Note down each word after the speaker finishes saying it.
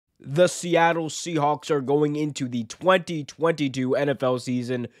The Seattle Seahawks are going into the 2022 NFL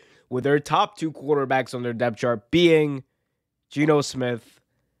season with their top two quarterbacks on their depth chart being Geno Smith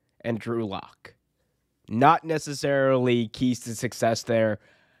and Drew Lock. Not necessarily keys to success there.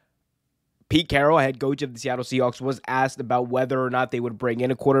 Pete Carroll, head coach of the Seattle Seahawks, was asked about whether or not they would bring in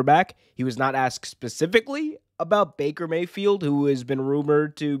a quarterback. He was not asked specifically about Baker Mayfield, who has been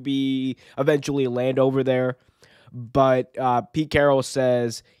rumored to be eventually land over there. But Pete Carroll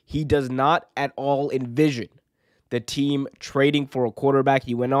says he does not at all envision the team trading for a quarterback.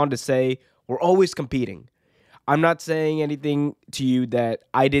 He went on to say, "We're always competing." I'm not saying anything to you that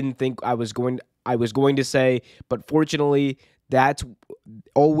I didn't think I was going to say, but fortunately, that's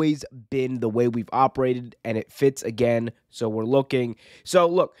always been the way we've operated, and it fits again. So we're looking. So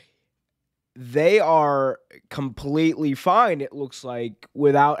look, they are completely fine, it looks like,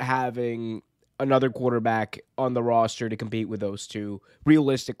 without having another quarterback on the roster to compete with those two,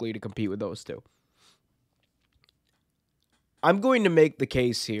 realistically to compete with those two. I'm going to make the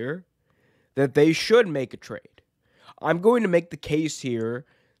case here that they should make a trade. I'm going to make the case here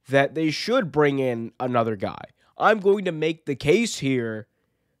that they should bring in another guy. I'm going to make the case here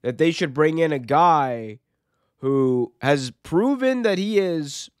that they should bring in a guy who has proven that he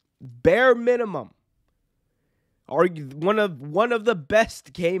is bare minimum one of the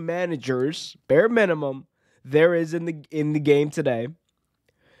best game managers, bare minimum, there is in the game today.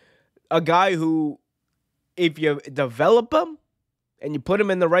 A guy who, if you develop him and you put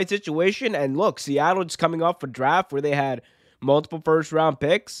him in the right situation, and look, Seattle's coming off a draft where they had multiple first-round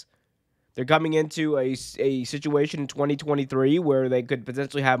picks. They're coming into a situation in 2023 where they could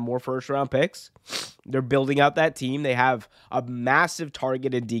potentially have more first-round picks. They're building out that team. They have a massive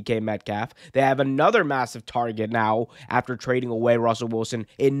target in DK Metcalf. They have another massive target now after trading away Russell Wilson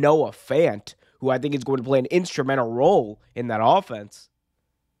in Noah Fant, who I think is going to play an instrumental role in that offense.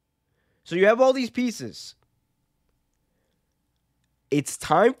 So you have all these pieces. It's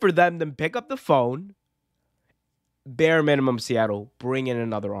time for them to pick up the phone. Bare minimum, Seattle, bring in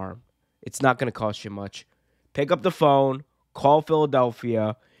another arm. It's not going to cost you much. Pick up the phone, call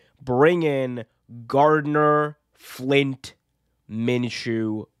Philadelphia, bring in Gardner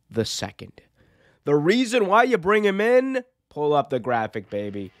Minshew II. The reason why you bring him in, pull up the graphic,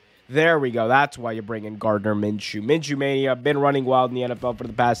 baby. There we go. That's why you bring in Gardner Minshew. Minshew Mania, been running wild in the NFL for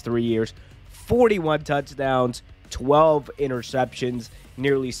the past 3 years. 41 touchdowns, 12 interceptions,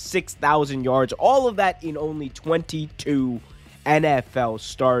 nearly 6,000 yards. All of that in only 22 NFL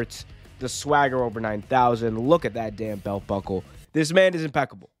starts. The swagger over 9,000. Look at that damn belt buckle. This man is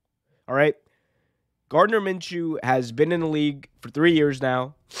impeccable. All right? Gardner Minshew has been in the league for 3 years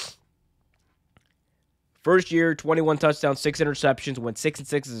now. First year, 21 touchdowns, 6 interceptions, went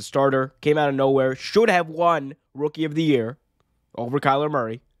 6-6 as a starter. Came out of nowhere. Should have won Rookie of the Year over Kyler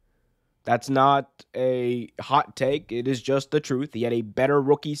Murray. That's not a hot take. It is just the truth. He had a better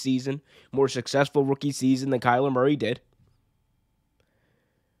rookie season, more successful rookie season than Kyler Murray did.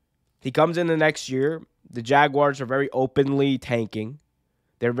 He comes in the next year. The Jaguars are very openly tanking.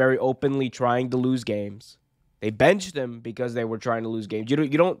 They're very openly trying to lose games. They benched him because they were trying to lose games. You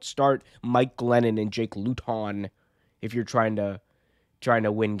don't start Mike Glennon and Jake Luton if you're trying to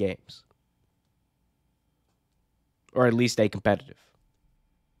win games, or at least stay competitive.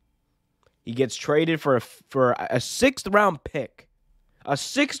 He gets traded for a sixth-round pick, to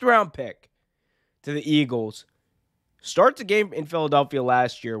the Eagles. Starts a game in Philadelphia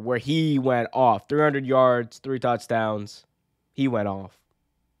last year where he went off. 300 yards, 3 touchdowns. He went off.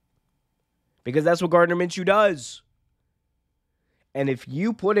 Because that's what Gardner Minshew does. And if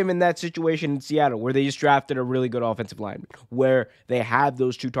you put him in that situation in Seattle where they just drafted a really good offensive lineman, where they have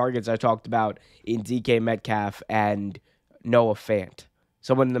those two targets I talked about in DK Metcalf and Noah Fant,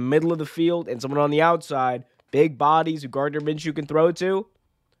 someone in the middle of the field and someone on the outside, big bodies who Gardner Minshew can throw to,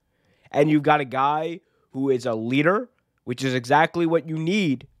 and you've got a guy who is a leader, which is exactly what you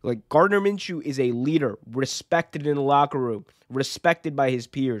need. Like, Gardner Minshew is a leader, respected in the locker room, respected by his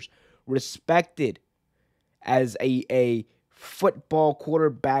peers, respected as a football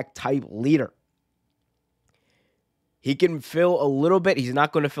quarterback type leader. He can fill a little bit. He's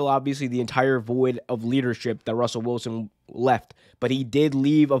not going to fill, obviously, the entire void of leadership that Russell Wilson left, but he did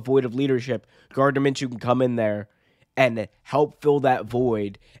leave a void of leadership. Gardner Minshew can come in there and help fill that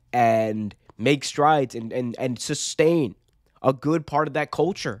void and make strides and sustain a good part of that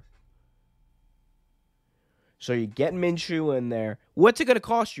culture. So you get Minshew in there. What's it going to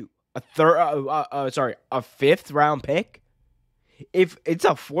cost you? A fifth-round pick? If it's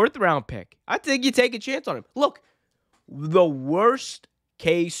a fourth-round pick, I think you take a chance on him. Look, the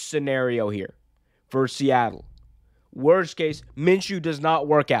worst-case scenario here for Seattle. Worst case, Minshew does not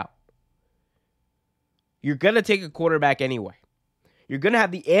work out. You're going to take a quarterback anyway. You're going to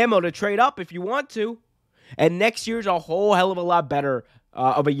have the ammo to trade up if you want to. And next year's a whole hell of a lot better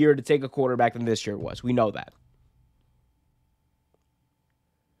of a year to take a quarterback than this year was. We know that.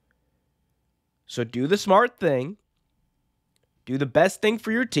 So do the smart thing. Do the best thing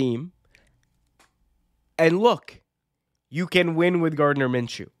for your team. And look, you can win with Gardner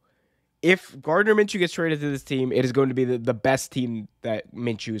Minshew. If Gardner Minshew gets traded to this team, it is going to be the best team that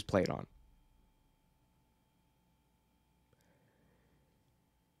Minshew has played on.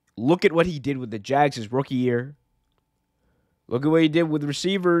 Look at what he did with the Jags his rookie year. Look at what he did with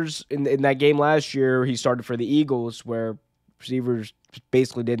receivers in that game last year. He started for the Eagles, where receivers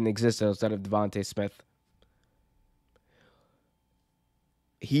basically didn't exist outside of Devontae Smith.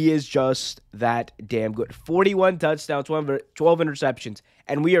 He is just that damn good. 41 touchdowns, 12 interceptions,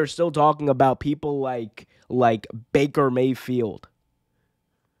 and we are still talking about people like Baker Mayfield,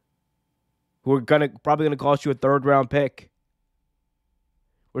 who are probably gonna cost you a third-round pick.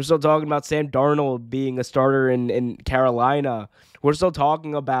 We're still talking about Sam Darnold being a starter in Carolina. We're still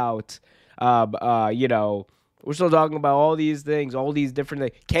talking about, we're still talking about all these things, all these different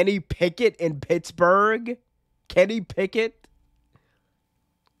things. Kenny Pickett in Pittsburgh. Kenny Pickett.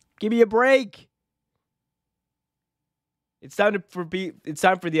 Give me a break. It's time for the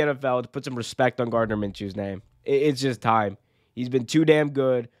NFL to put some respect on Gardner Minshew's name. It's just time. He's been too damn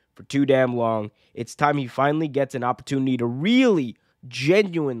good for too damn long. It's time he finally gets an opportunity to really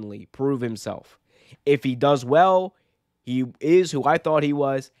genuinely prove himself. If he does well, he is who I thought he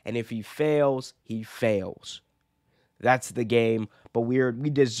was, and if he fails, he fails. That's the game, but we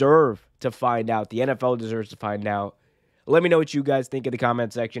deserve to find out. The NFL deserves to find out. Let me know what you guys think in the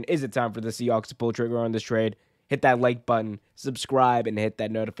comment section. Is it time for the Seahawks to pull trigger on this trade? Hit that like button, subscribe, and hit that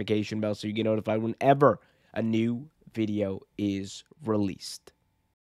notification bell so you get notified whenever a new video is released.